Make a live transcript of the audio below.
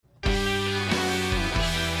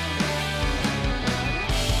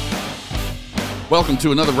Welcome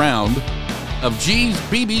to another round of G's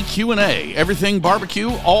BBQ&A. Everything barbecue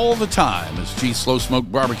all the time as G's Slow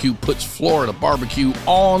Smoke Barbecue puts Florida barbecue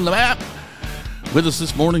on the map. With us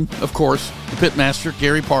this morning, of course, the Pitmaster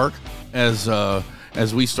Gary Park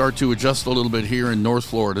as we start to adjust a little bit here in North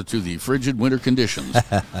Florida to the frigid winter conditions.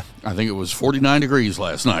 I think it was 49 degrees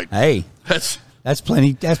last night. Hey, that's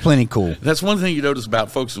plenty cool. That's one thing you notice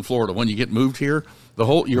about folks in Florida when you get moved here.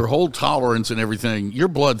 Your whole tolerance and everything, your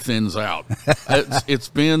blood thins out. It's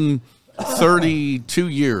been 32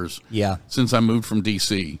 years since I moved from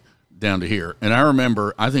D.C. down to here. And I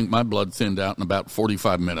remember, I think my blood thinned out in about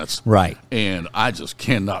 45 minutes. Right. And I just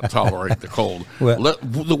cannot tolerate the cold. Well,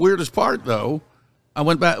 the weirdest part, though, I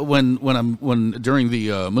went back when during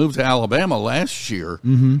the move to Alabama last year,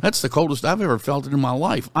 that's the coldest I've ever felt it in my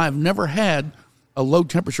life. I've never had a low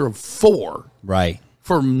temperature of 4. Right.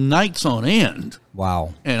 For nights on end.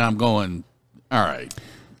 Wow. And I'm going, all right,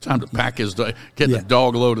 time to pack get the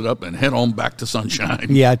dog loaded up and head on back to sunshine.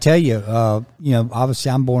 Yeah, I tell you, obviously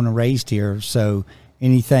I'm born and raised here, so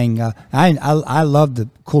anything, I love the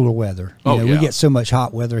cooler weather. We get so much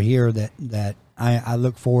hot weather here that I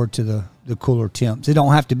look forward to the cooler temps. It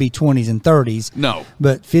don't have to be 20s and 30s. No.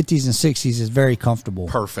 But 50s and 60s is very comfortable.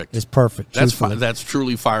 Perfect. It's perfect. That's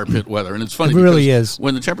truly fire pit weather. And it's funny it really is.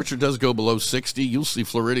 When the temperature does go below 60, you'll see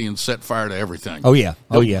Floridians set fire to everything. Oh, yeah.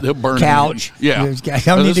 They'll burn couch. Yeah.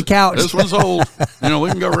 I need a couch. This one's old. We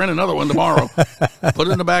can go rent another one tomorrow. Put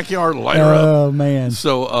it in the backyard, light her up. Oh, man.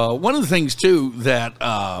 So one of the things, too,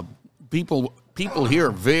 that people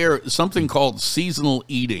here something called seasonal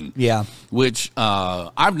eating. Yeah. Which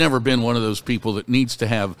I've never been one of those people that needs to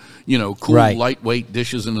have, cool, lightweight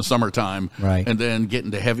dishes in the summertime. Right. And then get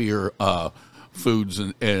into heavier foods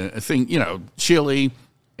and chili.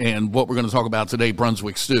 And what we're going to talk about today,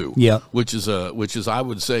 Brunswick Stew. Yeah. Which is I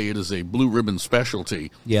would say it is a blue ribbon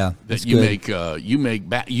specialty. Yeah. That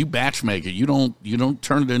you batch make it. You don't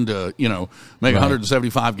turn it into, make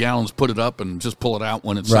 175 gallons, put it up and just pull it out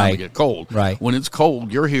when it's time to get cold. Right. When it's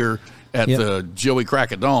cold, you're here at the Joey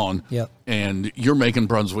Crack at Dawn. Yep. And you're making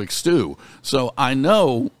Brunswick Stew. So I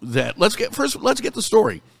know that let's get the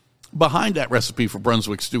story behind that recipe for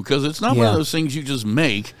Brunswick Stew, because it's not one of those things you just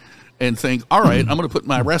make and think, all right, I'm going to put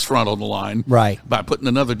my restaurant on the line by putting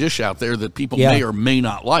another dish out there that people may or may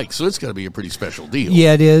not like. So it's got to be a pretty special deal.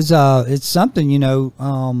 Yeah, it is. It's something,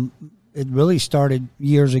 it really started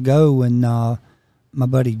years ago when my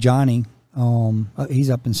buddy Johnny, he's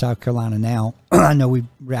up in South Carolina now. I know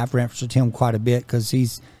I've referenced him quite a bit because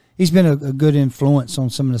he's been a good influence on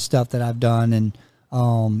some of the stuff that I've done. And,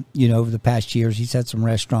 over the past years, he's had some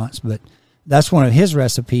restaurants, but that's one of his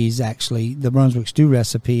recipes, actually, the Brunswick Stew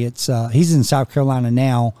recipe. It's he's in South Carolina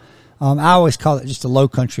now. I always call it just a low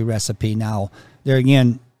country recipe. Now, there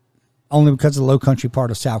again, only because of the low country part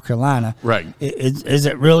of South Carolina. Right. Is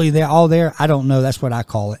it really all there? I don't know. That's what I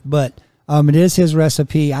call it. But it is his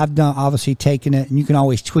recipe. I've obviously taken it, and you can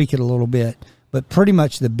always tweak it a little bit. But pretty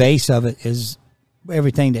much the base of it is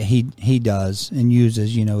everything that he does and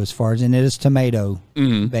uses, as far as, and it is tomato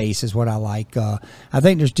base is what I like. I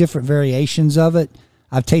think there's different variations of it.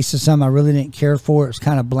 I've tasted some I really didn't care for. It's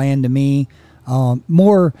kind of bland to me.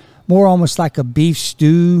 More almost like a beef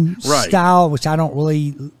stew style, which I don't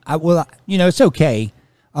really, it's okay.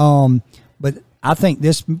 But I think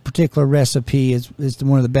this particular recipe is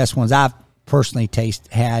one of the best ones I've personally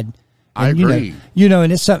had. And, I agree.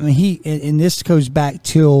 And it's something and this goes back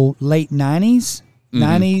till late 90s,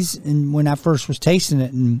 and when I first was tasting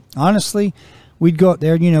it. And honestly, we'd go up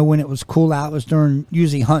there, when it was cool out, it was during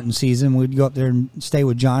usually hunting season. We'd go up there and stay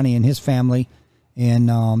with Johnny and his family. And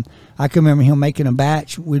I can remember him making a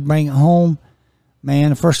batch. We'd bring it home.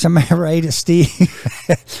 Man, the first time I ever ate it, Steve,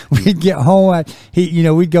 we'd get home.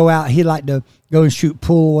 We'd go out. He'd like to go and shoot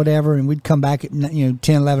pool or whatever, and we'd come back at 10,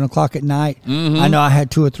 11 o'clock at night. I know I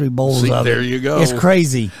had 2 or 3 bowls of it. There you go. It's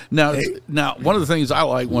crazy. Now, one of the things I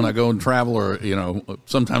like when I go and travel, or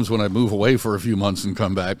sometimes when I move away for a few months and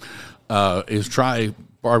come back, is try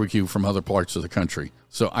barbecue from other parts of the country.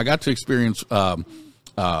 So I got to experience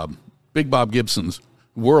Big Bob Gibson's,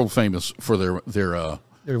 world famous for their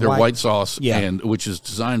white sauce, and which is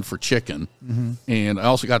designed for chicken. And I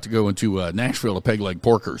also got to go into Nashville to Peg Leg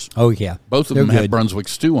Porkers. Oh, yeah. Both of them have Brunswick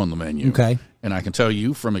Stew on the menu. Okay. And I can tell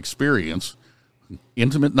you from experience,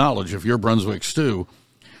 intimate knowledge of your Brunswick Stew,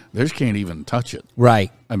 they just can't even touch it.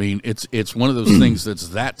 Right. I mean, it's one of those things that's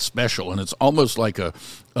that special, and it's almost like a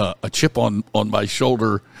chip on my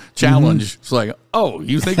shoulder challenge. It's like, oh,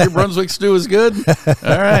 you think your Brunswick stew is good? All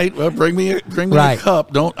right, well, bring me a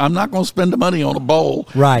cup. I'm not going to spend the money on a bowl.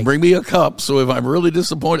 Right. Bring me a cup. So if I'm really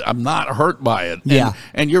disappointed, I'm not hurt by it. Yeah.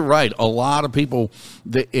 And you're right. A lot of people,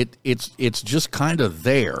 it's just kind of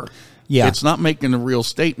there. Yeah. It's not making a real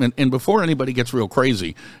statement. And before anybody gets real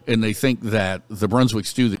crazy and they think that the Brunswick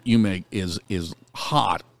stew that you make is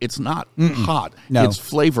hot, it's not hot. No. It's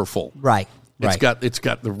flavorful. Right. It's got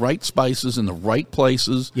the right spices in the right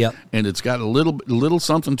places. Yep. And it's got a little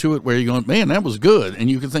something to it where you're going, man, that was good.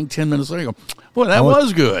 And you can think 10 minutes later, you go, boy, that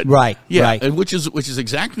was good. Right. Yeah. Right. And which is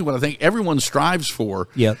exactly what I think everyone strives for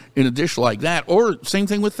Yep. in a dish like that. Or same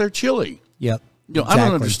thing with their chili. Yep. You know, I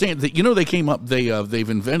don't understand that. You know, they came up. They've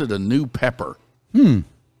invented a new pepper. And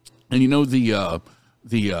you know the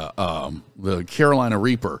Carolina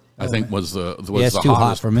Reaper, I think was the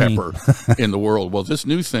hottest pepper in the world. Well, this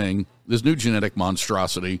new genetic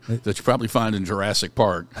monstrosity that you probably find in Jurassic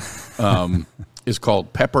Park, is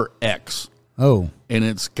called Pepper X. Oh, and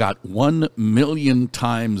it's got 1 million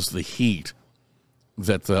times the heat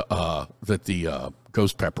that the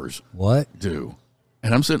ghost peppers do.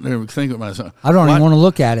 And I'm sitting there thinking to myself, I don't even want to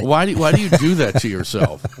look at it. Why do you do that to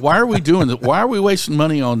yourself? Why are we doing that? Why are we wasting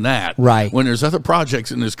money on that? Right. When there's other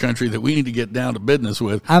projects in this country that we need to get down to business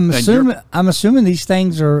with. I'm assuming these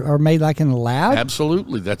things are made like in a lab.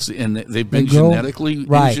 Absolutely. They've been genetically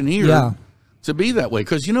engineered to be that way.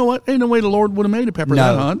 Because you know what? Ain't no way the Lord would have made a pepper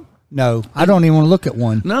that hot. No, I don't even want to look at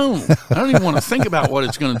one. No, I don't even want to think about what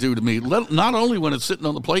it's going to do to me. Not only when it's sitting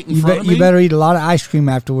on the plate in front of me. You better eat a lot of ice cream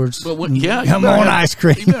afterwards. But come on, ice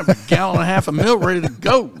cream. You better have a gallon and a half of milk ready to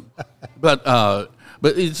go. But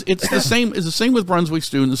it's the same. It's the same with Brunswick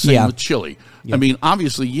stew and the same with chili. I mean,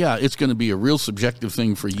 obviously, it's going to be a real subjective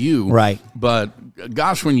thing for you, right? But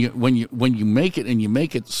gosh, when you make it and you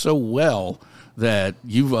make it so well that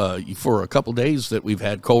you've for a couple days that we've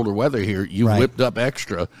had colder weather here, you've whipped up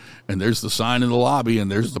extra, and there's the sign in the lobby, and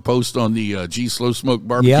there's the post on the G Slow Smoke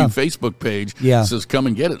BBQ Facebook page that says come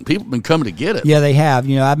and get it. People have been coming to get it. Yeah, they have.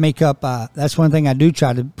 You know, I make up. That's one thing I do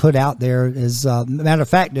try to put out there. Is matter of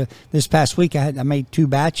fact, this past week I made 2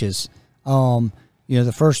 batches. You know,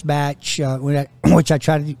 the first batch, which I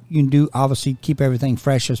try to do, obviously keep everything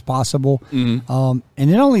fresh as possible. Mm-hmm. And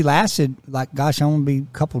it only lasted only be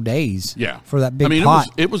a couple days. Yeah. For that big pot.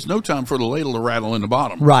 It was no time for the ladle to rattle in the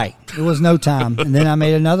bottom. Right. It was no time. And then I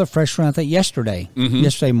made another fresh one, I think, yesterday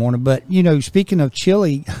morning. But, you know, speaking of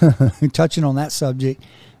chili, touching on that subject,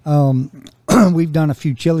 we've done a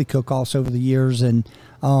few chili cook-offs over the years, and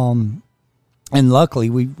luckily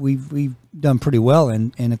we've done pretty well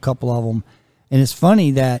in a couple of them. And it's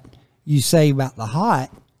funny that you say about the hot,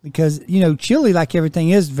 because, you know, chili, like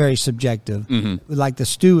everything, is very subjective, like the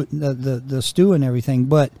stew, the stew and everything.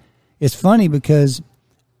 But it's funny because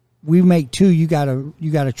we make 2. You got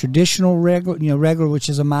a traditional regular, which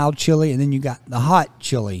is a mild chili, and then you got the hot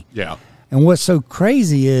chili. Yeah. And what's so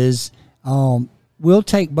crazy is we'll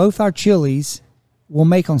take both our chilies. We'll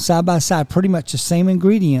make them side by side, pretty much the same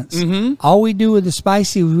ingredients. Mm-hmm. All we do with the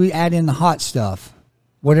spicy is we add in the hot stuff,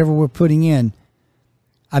 whatever we're putting in.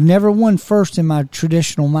 I've never won first in my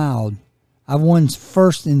traditional mild. I've won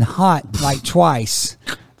first in hot like twice.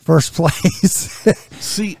 First place.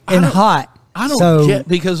 See, hot. I don't get,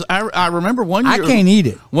 because I remember one year. I can't eat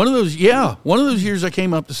it. One of those years I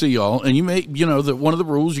came up to see y'all, and you make, that one of the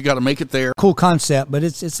rules, you got to make it there. Cool concept, but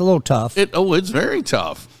it's a little tough. It's very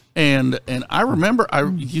tough. And I remember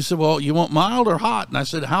you said, well, you want mild or hot? And I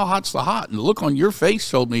said, how hot's the hot? And the look on your face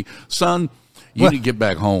told me, son, you need to get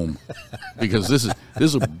back home, because this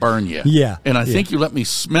will burn you. Yeah. And I think you let me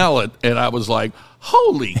smell it, and I was like,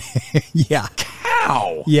 holy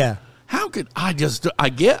cow. Yeah. How could I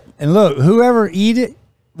get? And look, whoever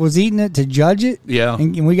was eating it to judge it. Yeah.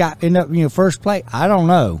 And we end up, first place. I don't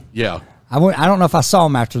know. Yeah. I don't know if I saw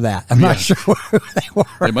them after that. I'm not sure where they were.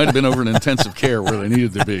 They might have been over in intensive care where they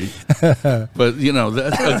needed to be. But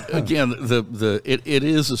again, it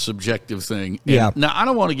is a subjective thing. And now I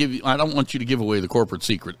don't want you to give away the corporate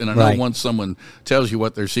secret. And I know once someone tells you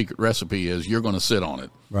what their secret recipe is, you're going to sit on it.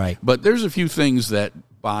 Right. But there's a few things that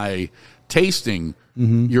by tasting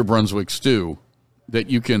your Brunswick stew that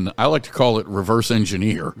you can, I like to call it reverse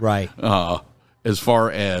engineer. Right. As far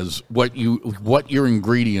as what your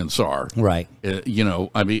ingredients are, right?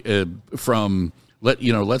 From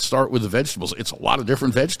let's start with the vegetables. It's a lot of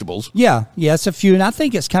different vegetables. Yeah, it's a few, and I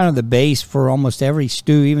think it's kind of the base for almost every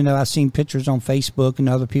stew. Even though I've seen pictures on Facebook and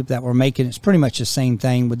other people that were making it's pretty much the same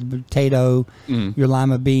thing with the potato, your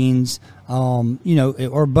lima beans,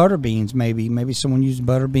 or butter beans. Maybe someone used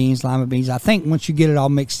butter beans, lima beans. I think once you get it all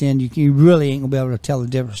mixed in, you really ain't gonna be able to tell the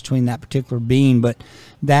difference between that particular bean. But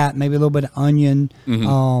that maybe a little bit of onion,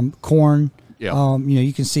 corn. Yeah.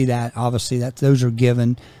 You can see that obviously those are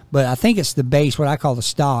given. But I think it's the base, what I call the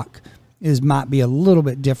stock, might be a little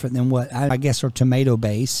bit different than what I guess are tomato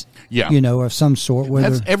base. Yeah. Of some sort.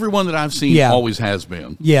 That's everyone that I've seen always has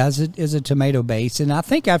been. Yeah, is a tomato base. And I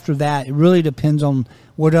think after that, it really depends on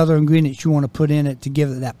what other ingredients you want to put in it to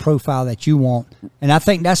give it that profile that you want. And I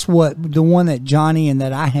think that's what the one that Johnny and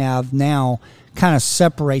that I have now kind of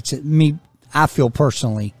separates it, I feel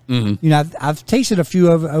personally. I've tasted a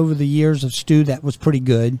few over the years of stew that was pretty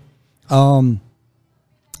good.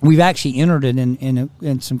 We've actually entered it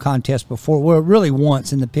in some contests before. Well, really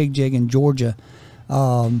once in the Pig Jig in Georgia,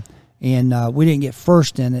 and we didn't get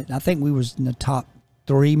first in it. I think we was in the top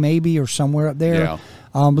 3 maybe or somewhere up there. Yeah.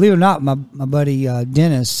 Believe it or not, my buddy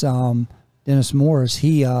Dennis Morris,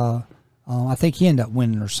 he I think he ended up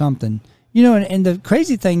winning or something. And the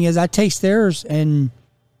crazy thing is, I taste theirs and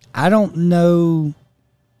I don't know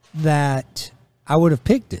that I would have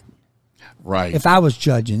picked it. Right. If I was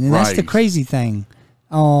judging, and that's the crazy thing.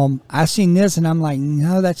 I seen this and I'm like,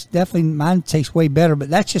 no, that's definitely mine tastes way better, but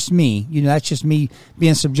that's just me. That's just me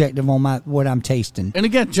being subjective on what I'm tasting. And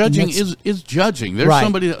again, judging is judging. There's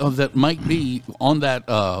somebody that might be on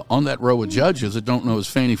that row of judges that don't know his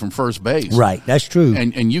Fanny from first base. Right, that's true.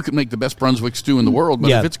 And you can make the best Brunswick stew in the world,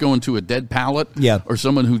 but if it's going to a dead palate, or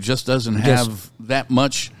someone who just doesn't have that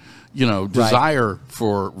much, desire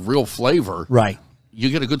for real flavor, right. You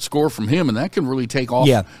get a good score from him, and that can really take off.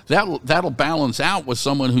 Yeah. That'll balance out with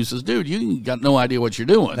someone who says, dude, you got no idea what you're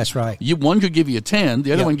doing. That's right. One could give you a 10,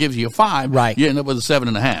 the other one gives you a 5. Right. You end up with a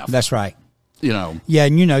 7.5. That's right. Yeah,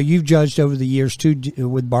 and you've judged over the years, too,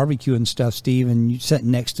 with barbecue and stuff, Steve, and you sitting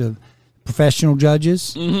next to professional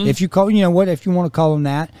judges, if you call, if you want to call them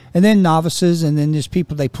that, and then novices, and then just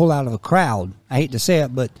people they pull out of a crowd. I hate to say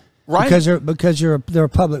it, but because they're a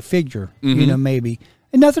public figure, maybe.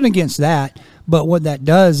 And nothing against that, but what that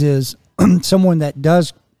does is someone that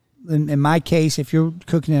does, in my case, if you're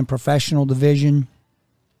cooking in a professional division,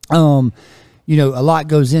 a lot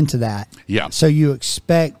goes into that. Yeah. So you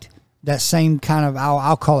expect that same kind of,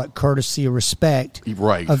 I'll call it courtesy or respect,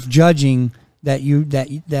 of judging that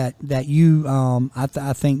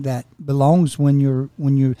I think that belongs when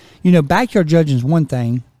you're backyard judging is one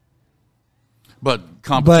thing. But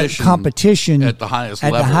competition at the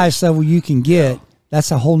highest level you can get. Yeah. That's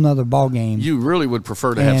a whole nother ball game. You really would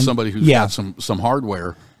prefer to have somebody who's got some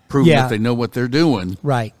hardware, prove that they know what they're doing,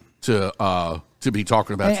 right? To be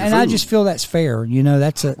talking about your food. And I just feel that's fair.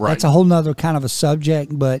 That's a whole nother kind of a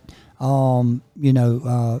subject, but a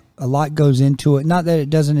lot goes into it. Not that it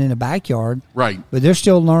doesn't in the backyard, right? But they're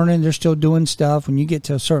still learning. They're still doing stuff. When you get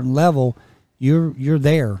to a certain level, you're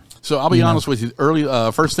there. So I'll be honest with you.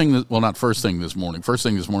 First thing this morning. First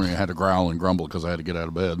thing this morning, I had to growl and grumble because I had to get out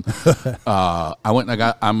of bed. I went and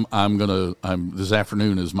I got. This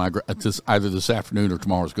afternoon is either this afternoon or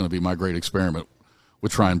tomorrow is going to be my great experiment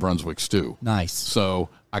with trying Brunswick stew. Nice. So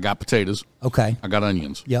I got potatoes. Okay. I got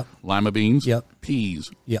onions. Yep. Lima beans. Yep.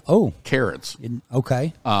 Peas. Yeah. Oh. Carrots.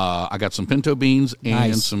 Okay. I got some pinto beans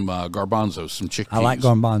and some garbanzos, some chickpeas. I like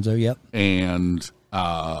garbanzo. Yep. And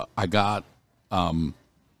I got.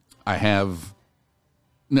 I have.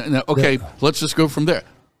 No, okay, let's just go from there.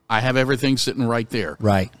 I have everything sitting right there.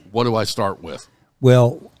 Right. What do I start with?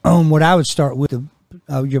 Well, what I would start with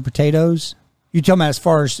your potatoes. You tell me as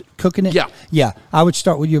far as cooking it? Yeah. Yeah. I would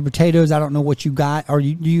start with your potatoes. I don't know what you got. Do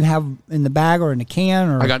you have in the bag or in the can?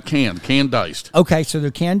 Or? I got canned diced. Okay, so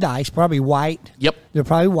they're canned diced, probably white. Yep. They're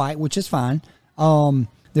probably white, which is fine.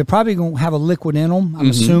 They're probably going to have a liquid in them,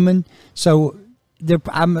 I'm assuming. So they're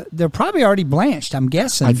probably already blanched, I'm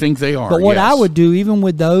guessing. I think they are. But what I would do, even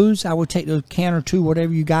with those, I would take a can or two,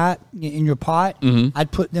 whatever you got in your pot.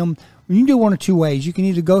 I'd put them. You can do one or two ways. You can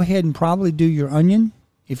either go ahead and probably do your onion.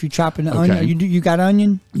 If you chop an onion, you got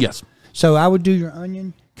onion? Yes. So I would do your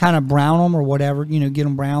onion, kind of brown them or whatever, get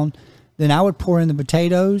them brown. Then I would pour in the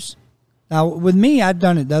potatoes. Now, with me, I've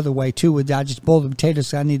done it the other way, too. I just boil the potatoes,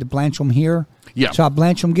 so I need to blanch them here. Yeah. So I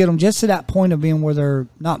blanch them, get them just to that point of being where they're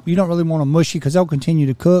not, you don't really want them mushy because they'll continue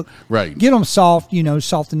to cook. Right. Get them soft,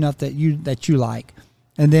 soft enough that you like.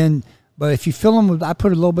 And then, but if you fill them with, I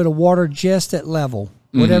put a little bit of water just at level.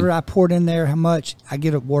 Whatever I poured in there, how much, I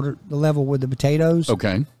get it the level with the potatoes.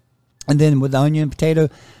 Okay. And then with the onion and potato,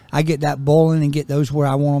 I get that boiling and get those where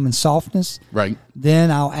I want them in softness. Right.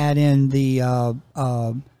 Then I'll add in the,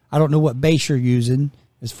 I don't know what base you're using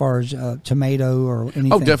as far as tomato or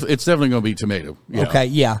anything. Oh, it's definitely going to be tomato. Yeah. Okay,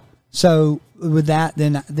 yeah. So with that,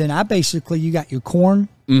 then I basically, you got your corn.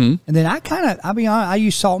 And then I'll be honest, I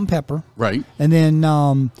use salt and pepper. Right. And then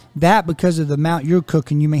that, because of the amount you're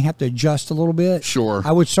cooking, you may have to adjust a little bit. Sure.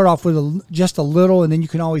 I would start off with just a little, and then you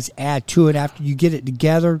can always add to it after you get it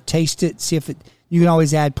together, taste it, see if it, you can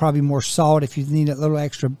always add probably more salt if you need a little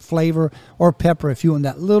extra flavor, or pepper if you want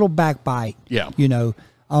that little back bite. Yeah. You know.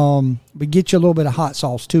 But get you a little bit of hot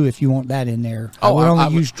sauce too if you want that in there. I would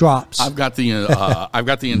only use drops. I've got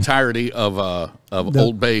the entirety of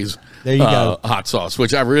Old Bay's there you go. Hot sauce,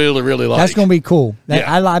 which I really, really like. That's going to be cool.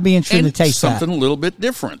 Yeah. I'd be interested to taste something that. a little bit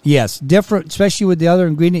different. Yes, different, especially with the other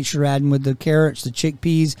ingredients you're adding with the carrots, the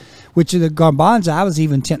chickpeas, which are the garbanzo. I was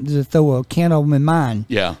even tempted to throw a can of them in mine.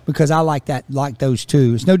 Yeah, because I like those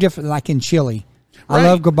too. It's no different like in chili. Right. I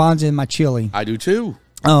love garbanzo in my chili. I do too.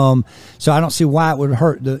 So I don't see why it would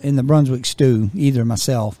hurt in the Brunswick stew either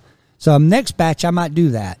myself. So next batch I might do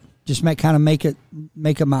that. Just make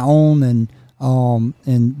it my own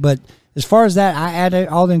but as far as that, I add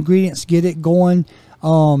all the ingredients, get it going.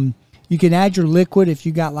 You can add your liquid if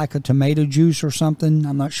you got like a tomato juice or something.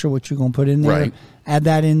 I'm not sure what you're going to put in there. Right. Add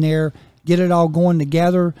that in there. Get it all going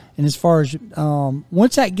together, and as far as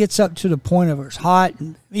once that gets up to the point of it's hot,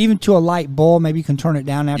 even to a light boil, maybe you can turn it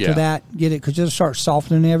down after that. Get it because it'll start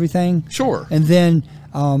softening everything. Sure. And then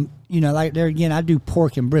like there again, I do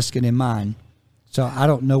pork and brisket in mine, so I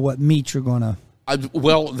don't know what meat you're gonna.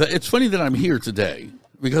 It's funny that I'm here today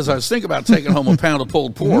because I was thinking about taking home a pound of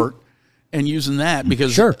pulled pork. And using that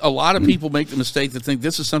because a lot of people make the mistake to think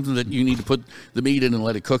this is something that you need to put the meat in and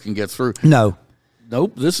let it cook and get through.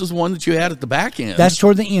 Nope, this is one that you add at the back end. That's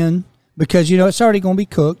toward the end because it's already going to be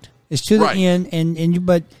cooked. It's to the end,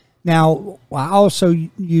 but now I also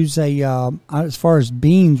use as far as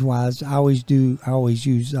beans wise, I always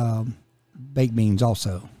use baked beans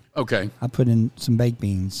also. Okay, I put in some baked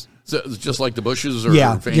beans. So it's just like the bushes or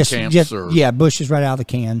bushes right out of the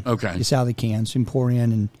can. Okay, just out of the can, so you can pour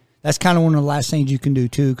in, and that's kind of one of the last things you can do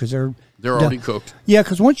too because they're already cooked. Yeah,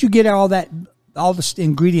 because once you get all the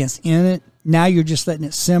ingredients in it. Now you're just letting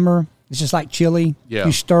it simmer. It's just like chili. Yeah.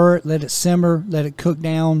 You stir it, let it simmer, let it cook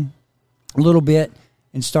down a little bit,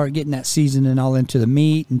 and start getting that seasoning all into the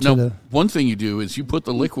meat. One thing you do is you put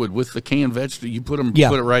the liquid with the canned vegetable. You put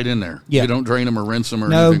it right in there. Yeah. You don't drain them or rinse them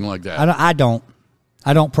or anything like that. I don't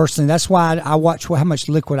personally. That's why I watch how much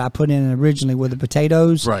liquid I put in originally with the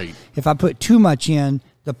potatoes. Right. If I put too much in,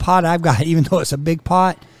 the pot I've got, even though it's a big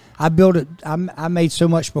pot, I built it. I made so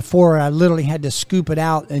much before I literally had to scoop it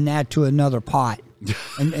out and add to another pot.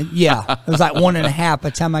 And it was like 1.5 by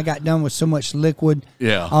the time I got done with so much liquid.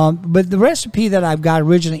 Yeah. But the recipe that I've got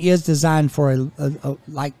originally is designed for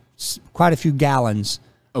quite a few gallons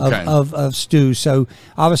of stew. So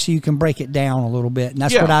obviously you can break it down a little bit, and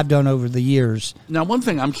that's what I've done over the years. Now, one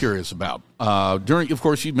thing I'm curious about of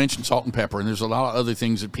course, you mentioned salt and pepper, and there's a lot of other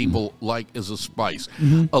things that people like as a spice.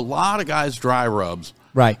 Mm-hmm. A lot of guys' dry rubs.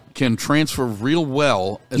 Right. Can transfer real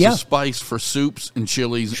well as a spice for soups and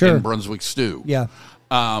chilies and Brunswick stew. Yeah.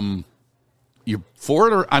 You for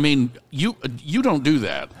it, or I mean, you don't do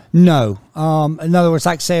that. No. In other words,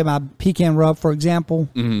 like say my pecan rub, for example.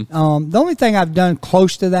 Mm-hmm. The only thing I've done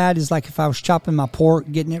close to that is like if I was chopping my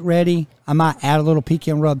pork, getting it ready, I might add a little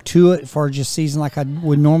pecan rub to it for just season like I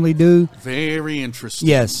would normally do. Very interesting.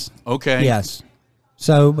 Yes. Okay. Yes.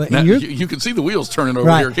 So, but now, you can see the wheels turning over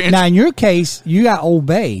here, can't you? Now, in your case, you got Old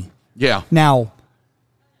Bay. Yeah. Now,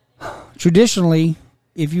 traditionally,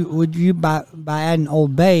 if you by adding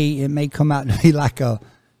Old Bay, it may come out to be like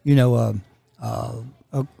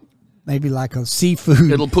maybe like a seafood.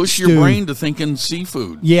 It'll push stew. your brain to thinking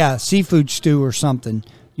seafood. Yeah, seafood stew or something.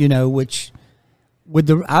 Which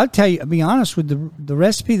I'll tell you, I'll be honest with the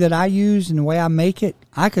recipe that I use and the way I make it,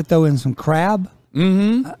 I could throw in some crab.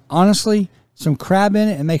 Mm-hmm. Honestly. Some crab in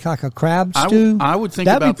it and make like a crab stew. I would think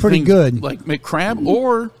that'd about be pretty good. Like make crab,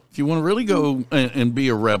 or if you want to really go and be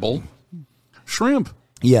a rebel, shrimp.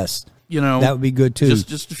 Yes, that would be good too.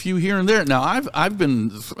 Just a few here and there. Now I've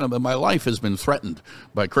been my life has been threatened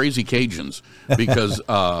by crazy Cajuns because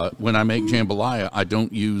when I make jambalaya, I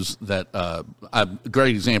don't use that. A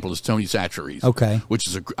great example is Tony Chachere's. Okay, which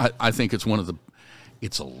is I think it's one of the.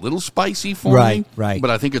 It's a little spicy for me, right. But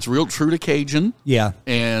I think it's real true to Cajun. Yeah.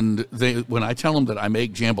 And when I tell them that I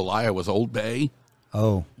make jambalaya with Old Bay,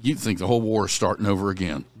 you think the whole war is starting over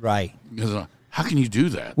again, right? Because how can you do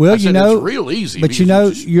that? Well, it's real easy. But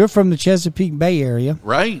you're from the Chesapeake Bay area,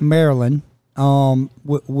 right? Maryland,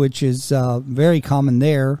 which is very common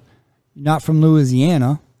there. not from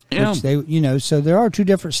Louisiana. Yeah. Which they, so there are two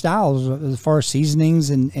different styles as far as seasonings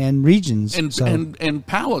and regions. And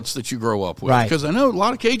palates that you grow up with. Right. Because I know a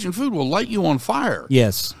lot of Cajun food will light you on fire.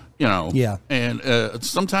 Yes. Yeah. And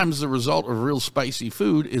sometimes the result of real spicy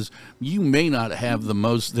food is you may not have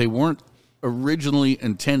they weren't originally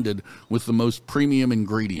intended with the most premium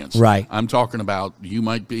ingredients. Right. I'm talking about you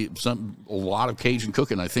might be a lot of Cajun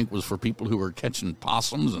cooking I think was for people who were catching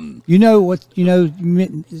possums and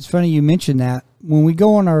it's funny you mentioned that. When we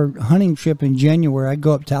go on our hunting trip in January, I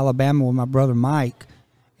go up to Alabama with my brother Mike,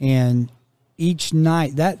 and each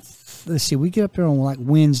night we get up there on like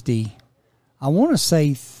Wednesday. I want to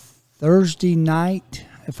say Thursday night,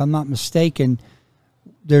 if I'm not mistaken.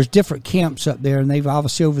 There's different camps up there, and they've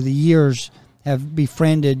obviously over the years have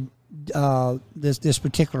befriended this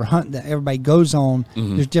particular hunt that everybody goes on.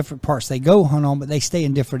 Mm-hmm. There's different parts they go hunt on, but they stay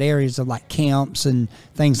in different areas of like camps and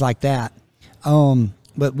things like that.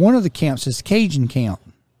 But one of the camps is Cajun camp.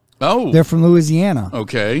 Oh, they're from Louisiana.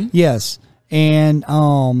 Okay, yes, and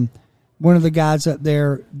one of the guys up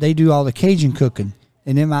there, they do all the Cajun cooking,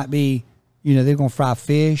 and it might be, they're gonna fry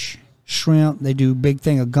fish, shrimp. They do a big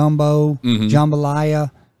thing of gumbo,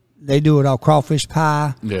 jambalaya. They do it all, crawfish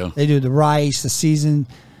pie. Yeah. They do the rice, the season.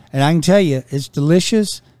 And I can tell you, it's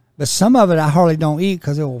delicious, but some of it I hardly don't eat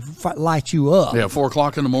because it will light you up. Yeah, 4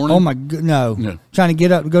 o'clock in the morning? Oh, my God, no. Yeah. Trying to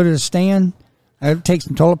get up and go to the stand. I take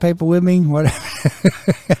some toilet paper with me, whatever.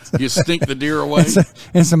 You stink the deer away?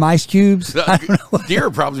 And some ice cubes. Deer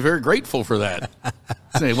are probably very grateful for that.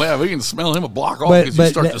 Say, well, we can smell him a block off because you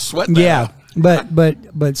start to sweat that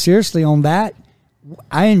out. But seriously, on that,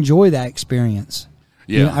 I enjoy that experience.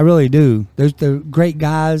 Yeah, I really do. They're great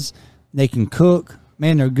guys. They can cook.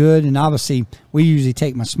 Man, they're good. And obviously, we usually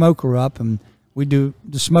take my smoker up and we do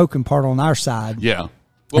the smoking part on our side. Yeah,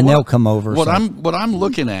 and they'll come over. What I'm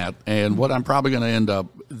looking at, and what I'm probably going to end up.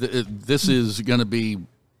 This is going to be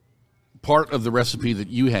part of the recipe that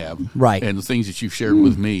you have, right? And the things that you've shared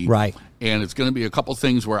with me, right? And it's going to be a couple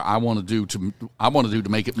things where I want to do to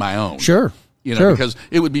make it my own. Sure. Because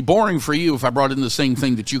it would be boring for you if I brought in the same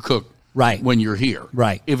thing that you cook when you're here.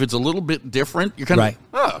 Right. If it's a little bit different, you're kind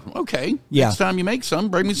of, okay. Yeah. Next time you make some,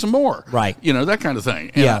 bring me some more. Right. That kind of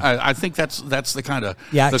thing. And I think that's the kind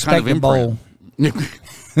of bowl.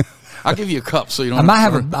 I'll give you a cup so you don't.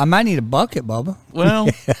 I might need a bucket, Bubba. Well,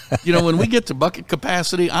 when we get to bucket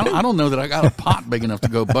capacity, I don't know that I got a pot big enough to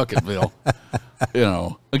go Bucketville.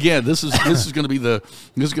 Again, this is going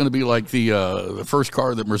to be like the first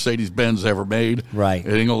car that Mercedes-Benz ever made. Right.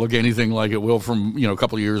 It ain't gonna look anything like it will from a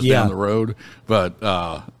couple of years down the road. But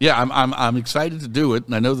I'm excited to do it,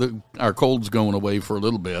 and I know that our cold's going away for a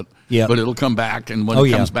little bit. Yeah. But it'll come back, and when it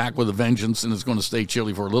comes back with a vengeance, and it's going to stay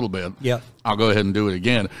chilly for a little bit. Yeah. I'll go ahead and do it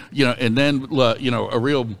again. And then a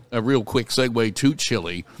real quick segue to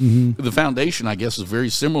chili. Mm-hmm. The foundation, I guess, is very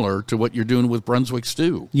similar to what you're doing with Brunswick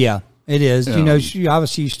Stew. Yeah. It is.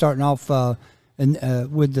 Obviously you're starting off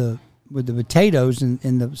with the potatoes and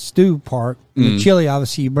the stew part. The chili,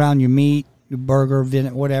 obviously, you brown your meat, your burger,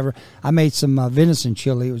 whatever. I made some venison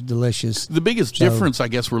chili. It was delicious. The biggest difference, I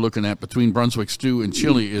guess, we're looking at between Brunswick Stew and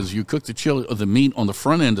chili is you cook the meat on the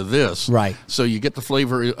front end of this. Right. So you get the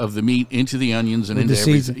flavor of the meat into the onions and with into the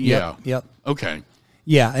everything. Season. Yep. Okay.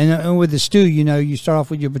 Yeah, and with the stew, you start off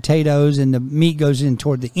with your potatoes and the meat goes in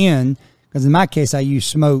toward the end. Because in my case, I use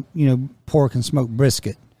smoked, pork and smoked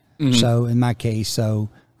brisket. Mm-hmm. So in my case,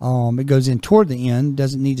 it goes in toward the end.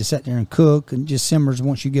 Doesn't need to sit there and cook, and just simmers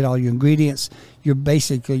once you get all your ingredients. You're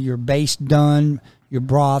basically your base done, your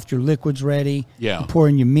broth, your liquid's ready. Yeah. You pour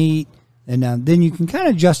in your meat, and then you can kind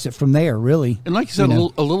of adjust it from there. Really. And like you said, a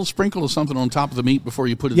little sprinkle of something on top of the meat before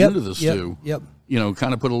you put it into the stew. Yep.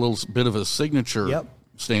 Kind of put a little bit of a signature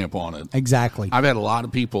stamp on it. Exactly. I've had a lot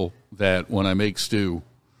of people that when I make stew,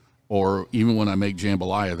 or even when I make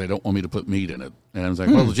jambalaya, they don't want me to put meat in it. And I was like,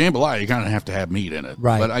 well, the jambalaya, you kind of have to have meat in it.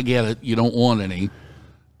 Right. But I get it. You don't want any.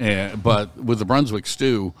 But with the Brunswick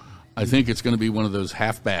stew, I think it's going to be one of those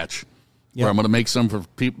half batch where I'm going to make some for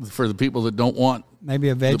the people that don't want maybe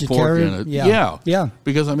a vegetarian. The pork in it. Yeah.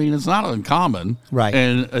 Because, it's not uncommon. Right.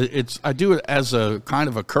 And I do it as a kind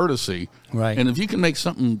of a courtesy. Right. And if you can make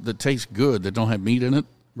something that tastes good that don't have meat in it,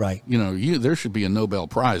 right. There should be a Nobel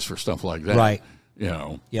Prize for stuff like that. Right.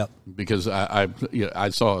 Yep. Because I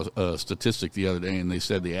saw a statistic the other day, and they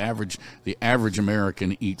said the average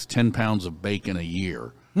American eats 10 pounds of bacon a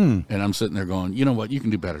year. And I'm sitting there going, you know what? You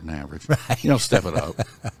can do better than average. Right. Step it up.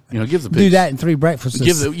 Give the pigs, do that in 3 breakfasts.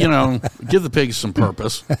 Give the pigs some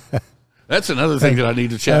purpose. That's another thing that I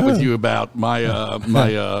need to chat with you about.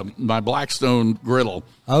 My Blackstone griddle.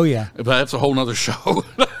 Oh yeah, but that's a whole nother show.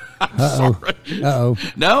 Sorry. Uh-oh.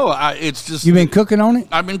 No, it's just You been cooking on it?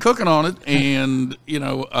 I've been cooking on it, and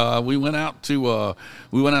we went out to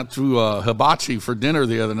Hibachi for dinner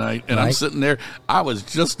the other night, and I'm sitting there. I was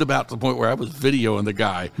just about to the point where I was videoing the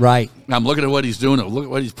guy. Right. I'm looking at what he's doing. Look at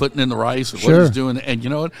what he's putting in the rice. And Sure. what he's doing, and you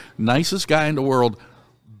know what? Nicest guy in the world.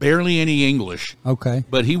 Barely any English. Okay.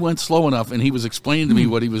 But he went slow enough, and he was explaining to me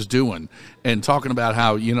what he was doing and talking about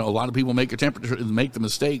how, a lot of people make the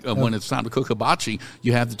mistake of when it's time to cook hibachi,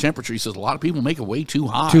 you have the temperature. He says a lot of people make it way too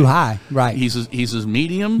high. Too high, right. He says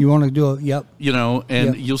medium. You want to do it, yep.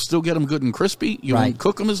 And you'll still get them good and crispy. You won't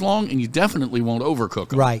cook them as long, and you definitely won't overcook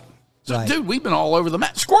them. Right. So, right. dude, we've been all over the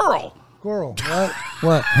map. Squirrel. What?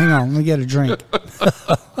 Hang on, let me get a drink.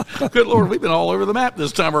 Good Lord, we've been all over the map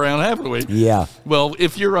this time around, haven't we? Yeah. Well,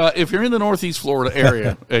 if you're in the Northeast Florida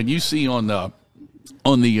area and you see on the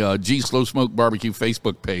G Slow Smoke Barbecue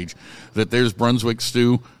Facebook page that there's Brunswick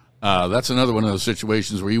Stew, that's another one of those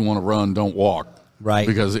situations where you want to run, don't walk. Right.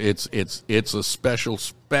 Because it's a special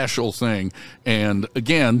thing. And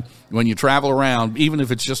again, when you travel around, even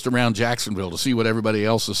if it's just around Jacksonville, to see what everybody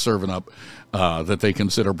else is serving up that they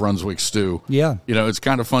consider Brunswick Stew. Yeah. It's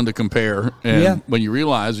kind of fun to compare. And when you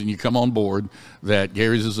realize and you come on board that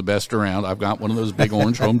Gary's is the best around, I've got one of those big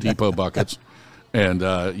orange Home Depot buckets. And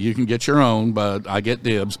you can get your own, but I get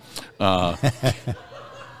dibs.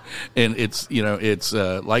 And it's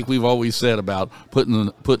like we've always said about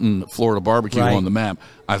putting Florida barbecue on the map.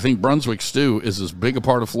 I think Brunswick Stew is as big a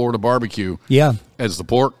part of Florida barbecue as the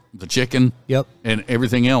pork, the chicken, and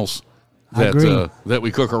everything else that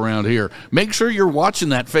we cook around here. Make sure you're watching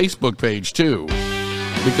that Facebook page too,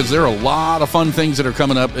 because there are a lot of fun things that are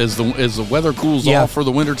coming up as the weather cools off for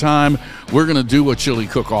the wintertime. We're going to do a chili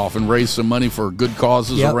cook-off and raise some money for good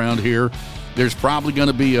causes around here. There's probably going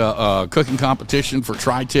to be a cooking competition for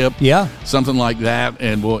tri-tip, something like that,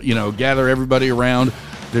 and we'll gather everybody around.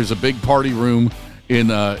 There's a big party room in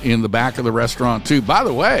the back of the restaurant too. By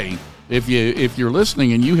the way, if you're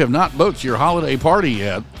listening and you have not booked your holiday party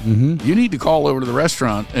yet, you need to call over to the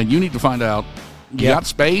restaurant and you need to find out you got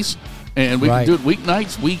space, and we can do it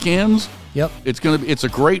weeknights, weekends. Yep. It's a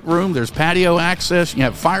great room. There's patio access. You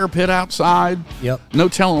have fire pit outside. Yep. No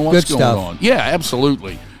telling what's Good going stuff. on. Yeah,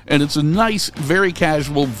 absolutely. And it's a nice, very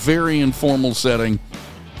casual, very informal setting,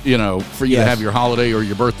 for you to have your holiday or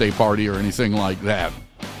your birthday party or anything like that.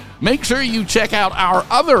 Make sure you check out our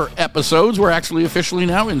other episodes. We're actually officially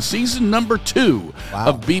now in season number 2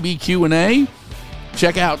 of BBQ&A.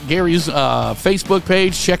 Check out Gary's Facebook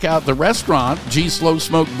page. Check out the restaurant, G Slow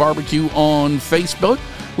Smoke Barbecue, on Facebook.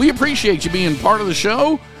 We appreciate you being part of the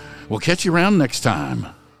show. We'll catch you around next time.